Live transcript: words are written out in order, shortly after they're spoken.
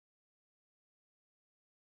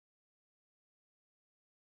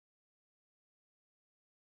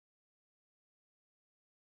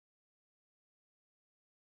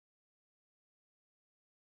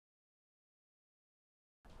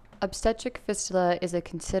Obstetric fistula is a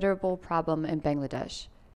considerable problem in Bangladesh.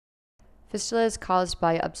 Fistula is caused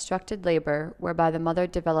by obstructed labor, whereby the mother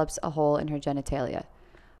develops a hole in her genitalia.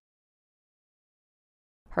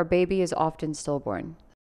 Her baby is often stillborn.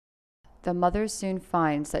 The mother soon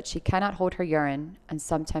finds that she cannot hold her urine and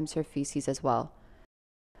sometimes her feces as well.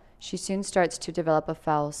 She soon starts to develop a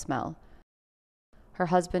foul smell. Her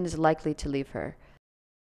husband is likely to leave her.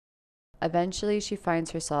 Eventually, she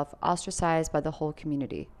finds herself ostracized by the whole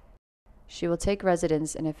community. She will take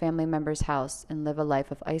residence in a family member's house and live a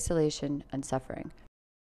life of isolation and suffering.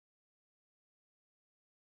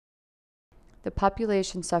 The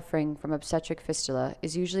population suffering from obstetric fistula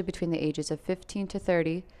is usually between the ages of 15 to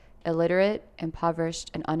 30, illiterate,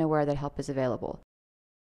 impoverished, and unaware that help is available.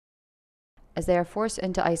 As they are forced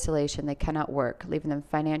into isolation, they cannot work, leaving them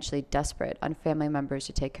financially desperate on family members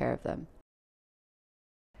to take care of them.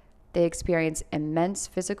 They experience immense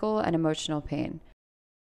physical and emotional pain.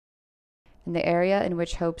 In the area in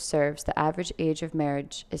which Hope serves, the average age of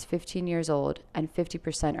marriage is 15 years old and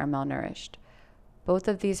 50% are malnourished. Both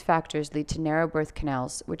of these factors lead to narrow birth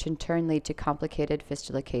canals, which in turn lead to complicated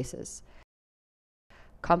fistula cases.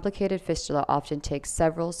 Complicated fistula often takes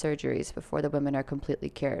several surgeries before the women are completely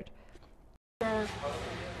cured.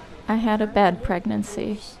 I had a bad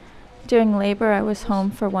pregnancy. During labor, I was home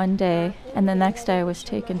for one day, and the next day I was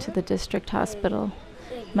taken to the district hospital.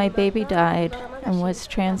 My baby died and was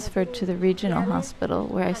transferred to the regional hospital,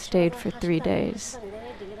 where I stayed for 3 days.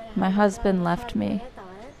 My husband left me.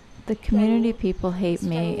 The community people hate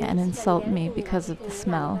me and insult me because of the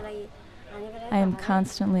smell. I am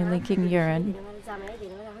constantly leaking urine.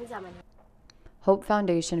 Hope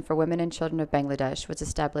Foundation for Women and Children of Bangladesh was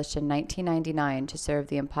established in 1999 to serve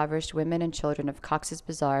the impoverished women and children of Cox's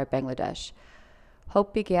Bazar, Bangladesh.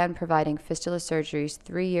 Hope began providing fistula surgeries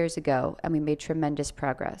 3 years ago, and we made tremendous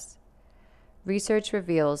progress. Research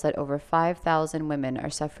reveals that over 5,000 women are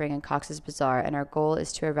suffering in Cox's Bazar, and our goal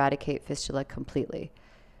is to eradicate fistula completely.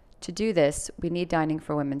 To do this, we need Dining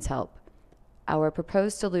for Women's help. Our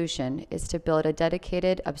proposed solution is to build a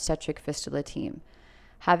dedicated obstetric fistula team.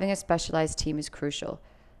 Having a specialized team is crucial.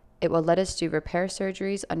 It will let us do repair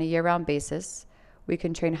surgeries on a year-round basis. We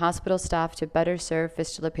can train hospital staff to better serve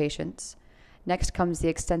fistula patients. Next comes the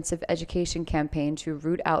extensive education campaign to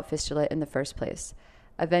root out fistula in the first place.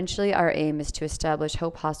 Eventually, our aim is to establish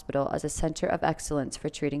Hope Hospital as a center of excellence for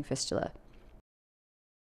treating fistula.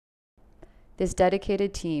 This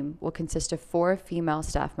dedicated team will consist of 4 female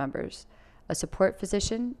staff members, a support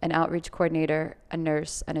physician, an outreach coordinator, a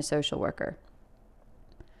nurse, and a social worker.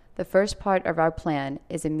 The first part of our plan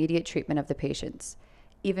is immediate treatment of the patients.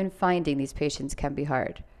 Even finding these patients can be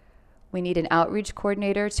hard. We need an outreach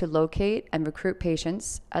coordinator to locate and recruit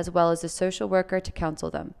patients, as well as a social worker to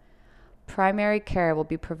counsel them. Primary care will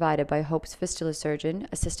be provided by Hope's fistula surgeon,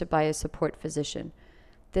 assisted by a support physician.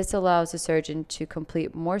 This allows the surgeon to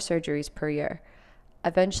complete more surgeries per year.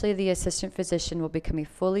 Eventually, the assistant physician will become a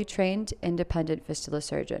fully trained, independent fistula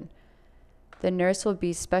surgeon. The nurse will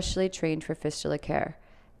be specially trained for fistula care.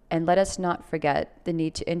 And let us not forget the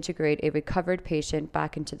need to integrate a recovered patient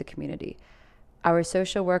back into the community. Our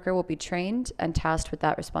social worker will be trained and tasked with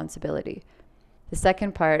that responsibility. The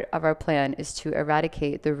second part of our plan is to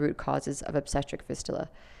eradicate the root causes of obstetric fistula.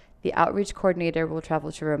 The outreach coordinator will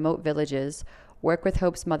travel to remote villages, work with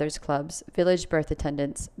Hope's Mothers Clubs, village birth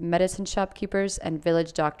attendants, medicine shopkeepers, and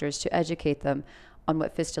village doctors to educate them on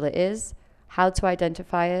what fistula is, how to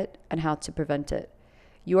identify it, and how to prevent it.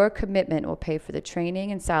 Your commitment will pay for the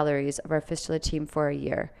training and salaries of our fistula team for a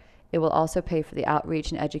year. It will also pay for the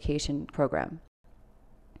outreach and education program.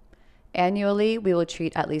 Annually, we will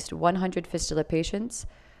treat at least 100 fistula patients.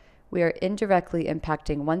 We are indirectly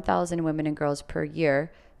impacting 1,000 women and girls per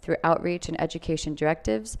year through outreach and education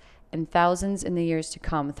directives, and thousands in the years to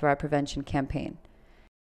come through our prevention campaign.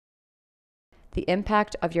 The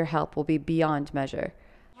impact of your help will be beyond measure.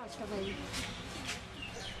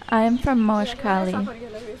 I am from Moshkali.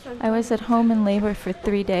 I was at home in labor for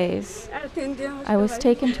 3 days. I was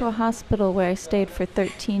taken to a hospital where I stayed for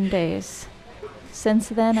 13 days. Since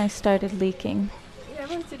then, I started leaking.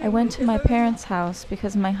 I went to my parents' house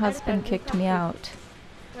because my husband kicked me out.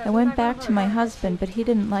 I went back to my husband, but he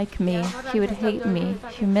didn't like me. He would hate me,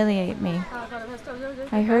 humiliate me.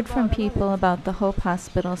 I heard from people about the Hope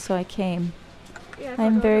Hospital, so I came. I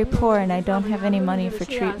am very poor and I don't have any money for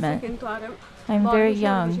treatment. I am very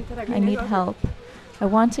young. I need help. I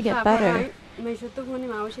want to get better.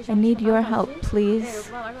 I need your help,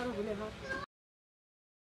 please.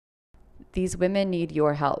 These women need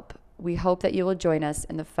your help. We hope that you will join us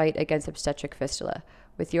in the fight against obstetric fistula.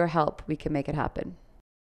 With your help, we can make it happen.